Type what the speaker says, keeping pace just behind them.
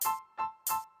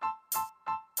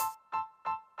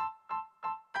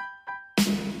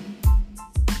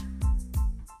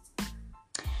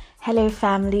Hello,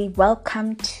 family.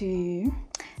 Welcome to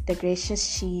the Gracious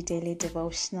She Daily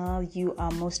Devotional. You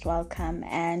are most welcome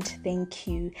and thank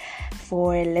you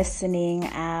for listening.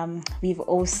 We've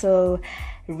also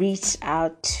reached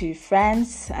out to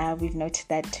friends. We've noted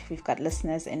that we've got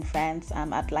listeners in France.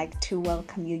 I'd like to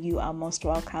welcome you. You are most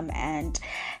welcome and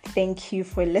thank you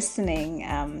for listening.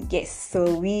 Yes,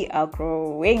 so we are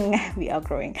growing.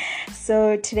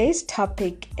 So today's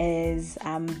topic is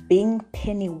being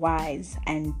penny wise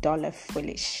and dollar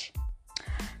foolish.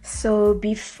 So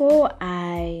before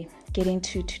I get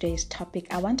into today's topic,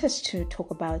 I want us to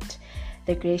talk about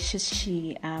the gracious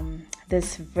she,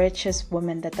 this virtuous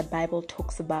woman that the Bible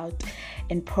talks about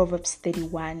in Proverbs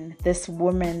 31, this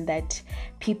woman that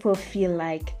people feel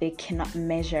like they cannot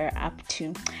measure up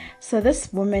to. So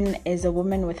this woman is a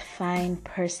woman with fine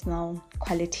personal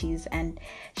qualities and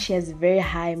she has very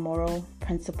high moral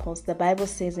principles. The Bible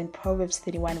says in Proverbs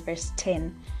 31 verse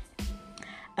 10,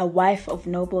 a wife of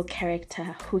noble character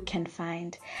who can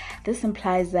find. This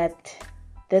implies that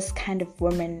this kind of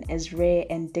woman is rare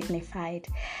and dignified.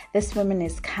 This woman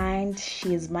is kind,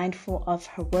 she is mindful of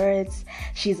her words,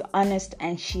 she is honest,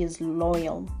 and she is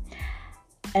loyal.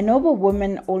 A noble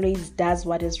woman always does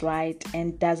what is right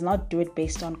and does not do it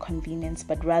based on convenience,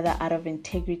 but rather out of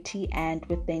integrity and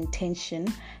with the intention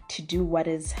to do what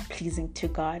is pleasing to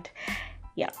God.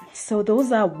 Yeah, so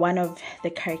those are one of the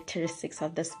characteristics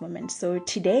of this woman. So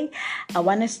today, I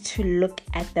want us to look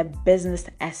at the business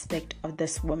aspect of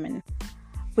this woman.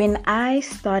 When I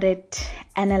started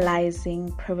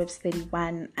analyzing Proverbs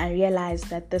 31, I realized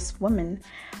that this woman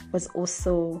was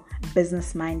also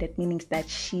business-minded, meaning that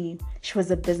she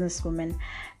was a businesswoman.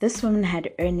 This woman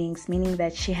had earnings, meaning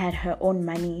that she had her own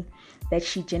money that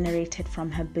she generated from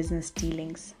her business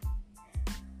dealings.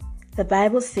 The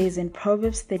Bible says in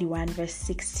Proverbs 31 verse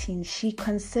 16, she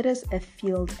considers a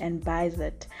field and buys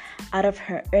it. Out of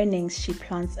her earnings, she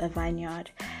plants a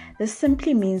vineyard. This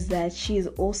simply means that she is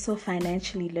also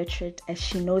financially literate, as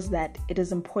she knows that it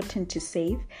is important to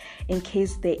save in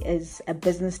case there is a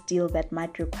business deal that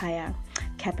might require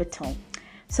capital.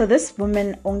 So this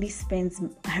woman only spends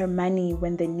her money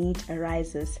when the need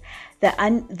arises.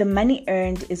 The money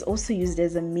earned is also used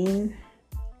as a means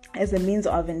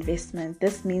of investment.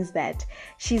 This means that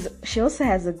she also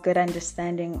has a good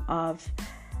understanding of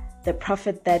the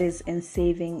profit that is in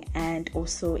saving and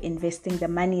also investing the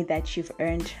money that you've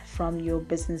earned from your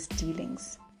business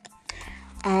dealings.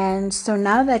 And so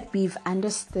now that we've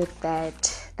understood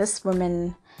that this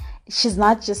woman, she's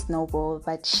not just noble,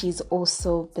 but she's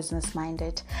also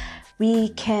business-minded, we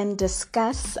can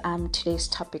discuss today's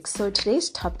topic. So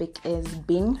today's topic is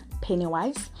being penny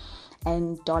wise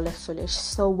and dollar foolish.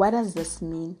 So what does this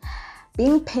mean?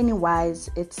 Being penny wise,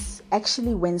 it's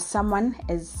actually when someone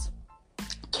is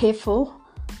careful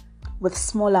with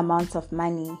small amounts of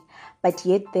money, but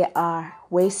yet they are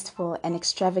wasteful and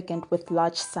extravagant with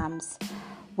large sums,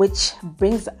 which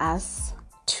brings us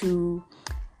to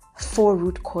 4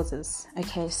 root causes.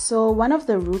 Okay, so one of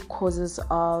the root causes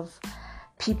of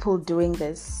people doing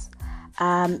this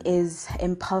is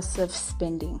impulsive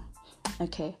spending.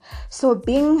 Okay, so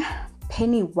being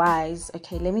penny wise,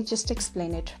 okay, let me just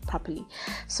explain it properly.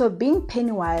 So being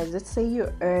penny wise, let's say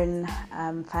you earn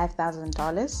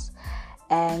 $5,000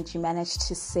 and you manage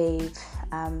to save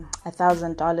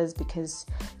 $1,000 because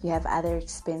you have other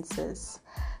expenses.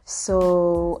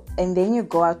 So, and then you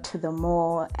go out to the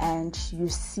mall and you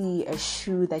see a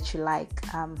shoe that you like,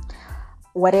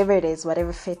 whatever it is,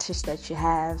 whatever fetish that you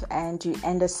have, and you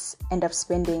end up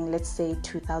spending, let's say,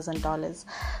 $2,000.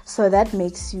 So that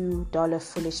makes you dollar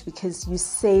foolish because you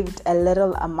saved a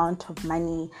little amount of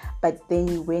money, but then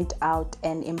you went out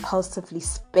and impulsively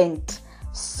spent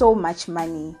so much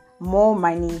money, more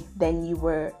money than you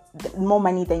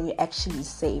actually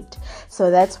saved. So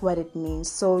that's what it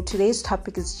means. So today's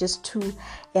topic is just to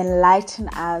enlighten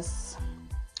us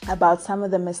about some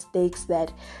of the mistakes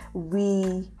that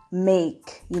we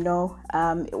make,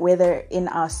 whether in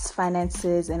our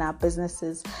finances, in our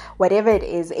businesses, whatever it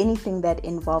is, anything that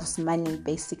involves money,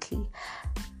 basically.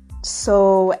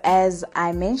 So as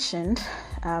I mentioned,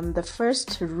 the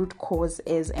first root cause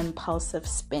is impulsive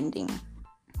spending.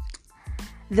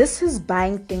 This is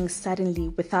buying things suddenly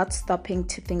without stopping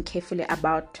to think carefully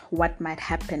about what might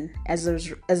happen as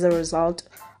a result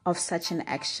of such an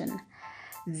action.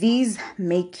 these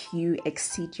make you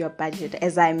exceed your budget.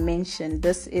 As I mentioned,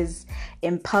 this is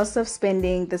impulsive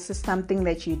spending. This is something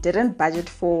that you didn't budget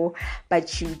for,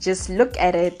 but you just look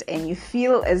at it and you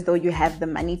feel as though you have the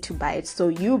money to buy it. So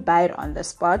you buy it on the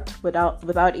spot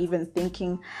without even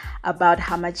thinking about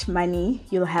how much money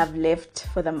you'll have left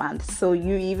for the month. So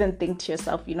you even think to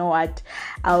yourself, you know what,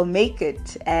 I'll make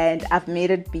it, and I've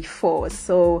made it before.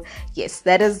 So yes,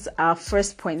 that is our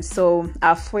first point. So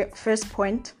our first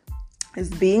point is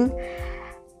being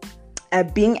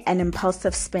an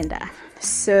impulsive spender.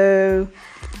 So,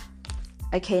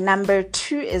 okay, number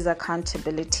 2 is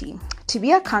accountability. To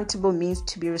be accountable means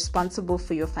to be responsible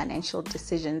for your financial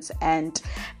decisions and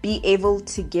be able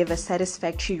to give a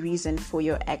satisfactory reason for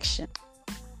your action.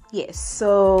 Yes,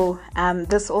 so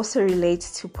this also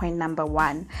relates to point number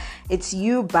 1. It's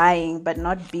you buying but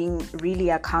not being really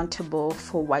accountable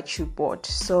for what you bought.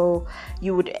 So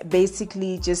you would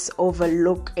basically just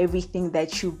overlook everything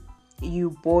that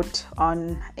you bought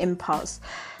on impulse.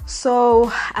 So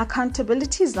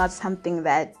accountability is not something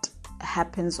that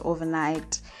happens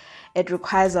overnight. It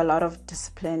requires a lot of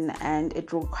discipline and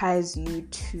it requires you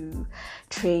to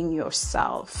train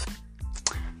yourself.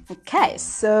 Okay,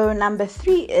 so number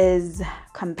 3 is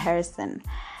comparison.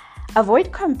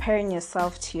 Avoid comparing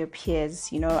yourself to your peers.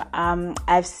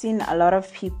 I've seen a lot of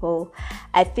people.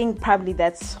 I think probably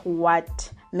that's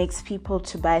what makes people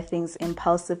to buy things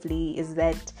impulsively, is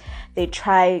that they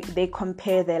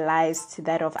compare their lives to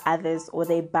that of others, or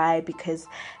they buy because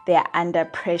they are under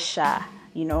pressure.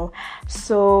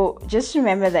 So just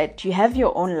remember that you have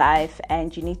your own life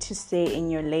and you need to stay in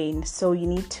your lane. So you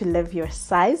need to live your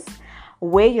size,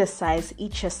 wear your size,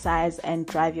 eat your size, and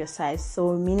drive your size.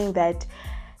 So meaning that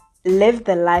live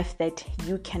the life that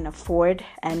you can afford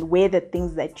and wear the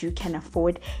things that you can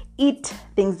afford, eat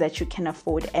things that you can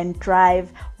afford, and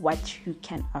drive what you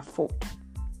can afford.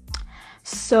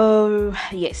 So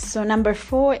yes, so number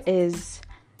 4 is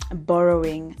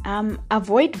borrowing.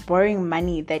 Avoid borrowing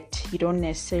money that you don't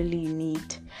necessarily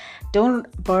need. Don't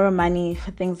borrow money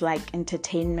for things like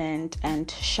entertainment and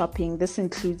shopping. This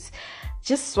includes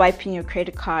just swiping your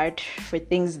credit card for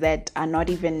things that are not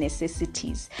even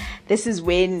necessities. This is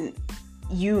when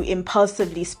you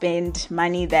impulsively spend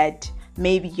money that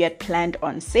maybe you had planned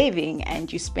on saving,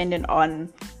 and you spend it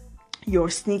on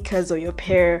your sneakers or your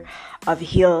pair of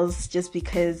heels just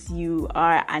because you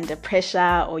are under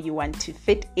pressure or you want to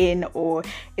fit in, or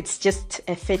it's just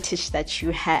a fetish that you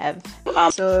have.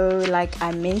 So like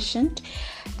I mentioned,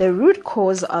 the root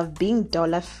cause of being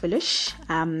dollar foolish,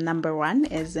 number 1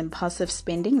 is impulsive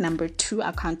spending, number 2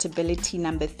 accountability,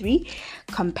 number 3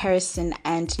 comparison,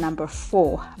 and number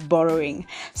 4 borrowing.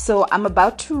 So I'm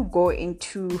about to go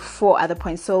into 4 other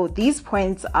points. So these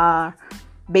points are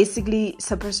basically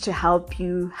supposed to help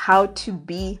you how to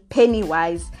be penny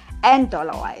wise and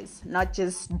dollar wise, not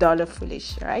just dollar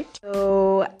foolish, right?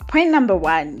 So point number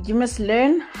 1, you must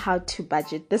learn how to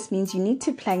budget. This means you need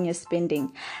to plan your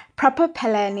spending. Proper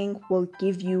planning will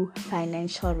give you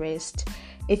financial rest.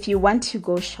 If you want to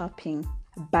go shopping,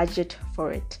 budget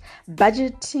for it.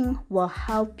 Budgeting will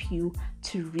help you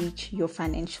to reach your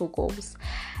financial goals.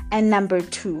 And number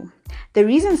 2, the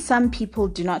reason some people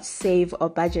do not save or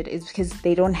budget is because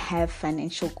they don't have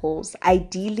financial goals.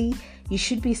 Ideally, you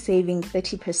should be saving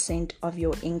 30% of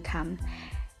your income.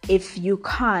 If you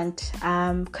can't,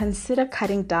 consider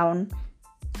cutting down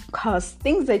costs,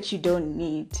 things that you don't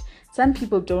need. Some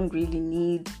people don't really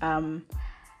need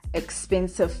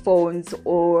expensive phones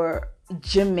or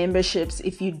gym memberships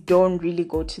if you don't really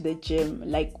go to the gym.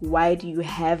 Like, why do you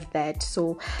have that?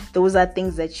 So those are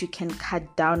things that you can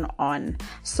cut down on.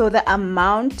 So the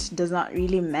amount does not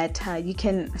really matter. You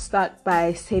can start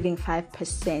by saving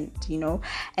 5%,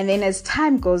 and then as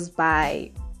time goes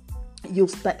by, you'll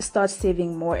start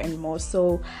saving more and more.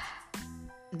 So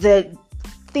the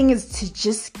thing is to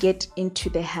just get into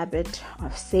the habit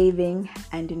of saving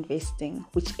and investing,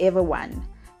 whichever one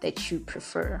that you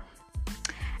prefer.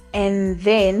 And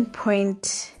then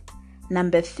point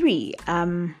number 3,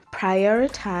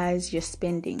 prioritize your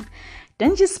spending.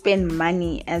 Don't just spend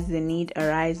money as the need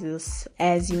arises,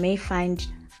 as you may find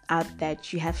out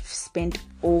that you have spent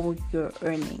all your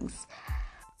earnings.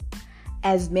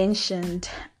 As mentioned,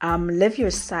 live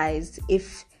your size.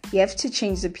 If you have to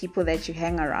change the people that you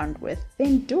hang around with,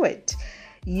 then do it.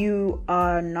 You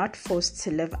are not forced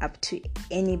to live up to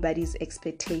anybody's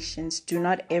expectations. Do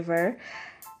not ever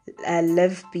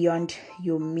live beyond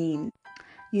your means.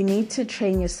 You need to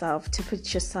train yourself to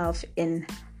put yourself in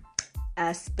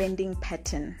a spending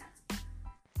pattern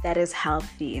that is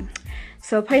healthy.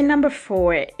 So point number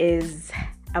 4 is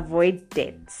avoid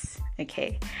debts.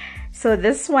 Okay, So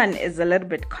this one is a little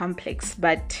bit complex,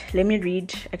 but let me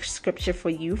read a scripture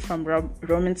for you from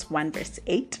Romans 1 verse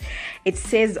 8. It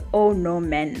says, "Owe no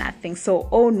man nothing." So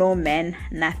owe no man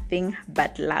nothing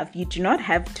but love. You do not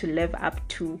have to live up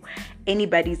to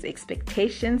anybody's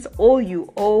expectations. All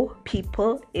you owe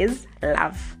people is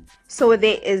love. So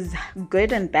there is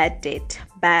good and bad debt,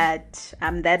 but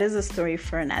that is a story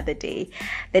for another day.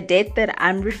 The debt that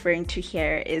I'm referring to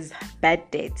here is bad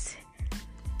debts.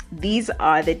 These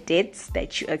are the debts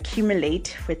that you accumulate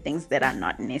for things that are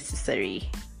not necessary.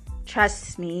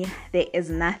 Trust me, there is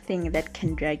nothing that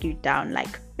can drag you down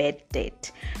like bad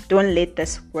debt. Don't let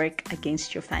this work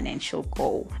against your financial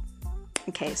goal.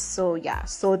 Okay, so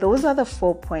those are the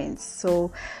 4 points.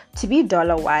 So to be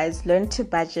dollar wise, learn to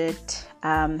budget,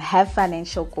 have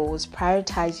financial goals,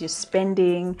 prioritize your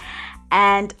spending,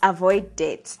 and avoid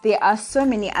debts. There are so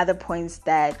many other points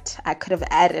that I could have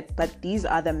added, but these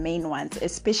are the main ones,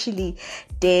 especially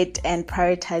debt and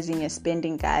prioritizing your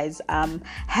spending, guys.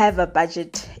 Have a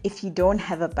budget. If you don't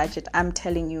have a budget, I'm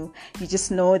telling you, you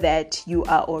just know that you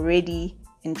are already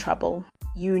in trouble.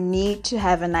 You need to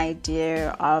have an idea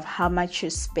of how much you're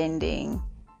spending.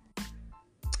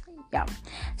 Yeah.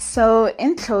 So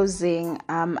in closing,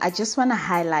 I just want to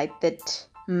highlight that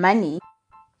money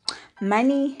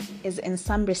is in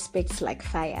some respects like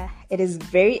fire.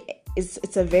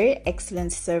 It's a very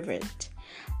excellent servant,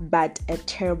 but a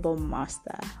terrible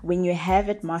master. When you have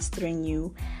it mastering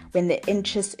you, when the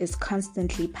interest is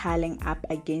constantly piling up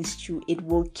against you, it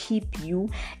will keep you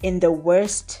in the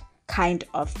worst kind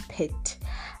of pit.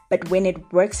 But when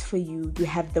it works for you, you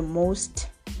have the most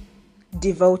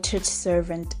devoted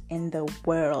servant in the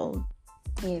world.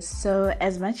 Yes, so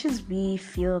as much as we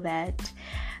feel that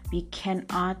we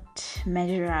cannot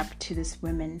measure up to this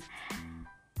woman,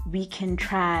 we can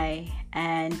try.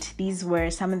 And these were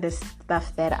some of the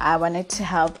stuff that I wanted to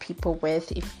help people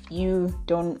with. If you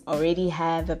don't already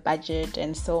have a budget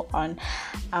and so on,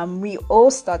 we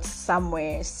all start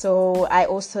somewhere. So I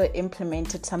also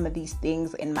implemented some of these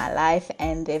things in my life,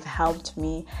 and they've helped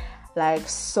me like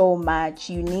so much.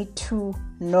 You need to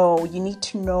know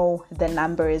the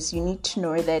numbers. You need to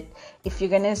know that if you're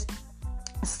gonna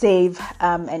save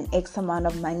an X amount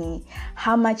of money,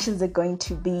 how much is it going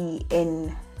to be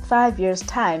in 5 years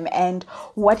time, and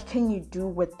what can you do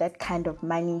with that kind of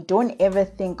money? Don't ever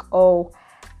think,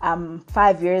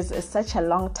 5 years is such a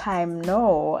long time.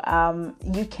 No,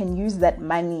 you can use that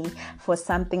money for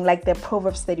something like the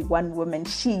Proverbs 31 woman.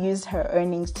 She used her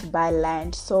earnings to buy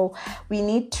land. So we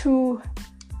need to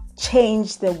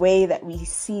change the way that we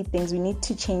see things. We need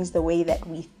to change the way that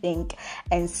we think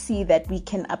and see that we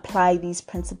can apply these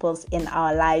principles in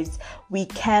our lives. We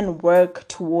can work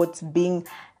towards being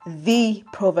the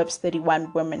Proverbs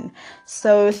 31 woman.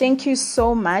 So thank you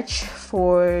so much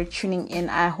for tuning in.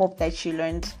 I hope that you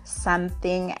learned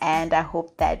something, and I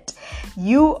hope that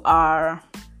you are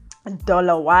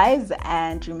dollar wise,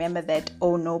 and remember that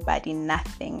owe nobody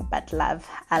nothing but love.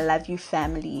 I love you,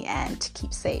 family, and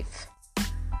keep safe.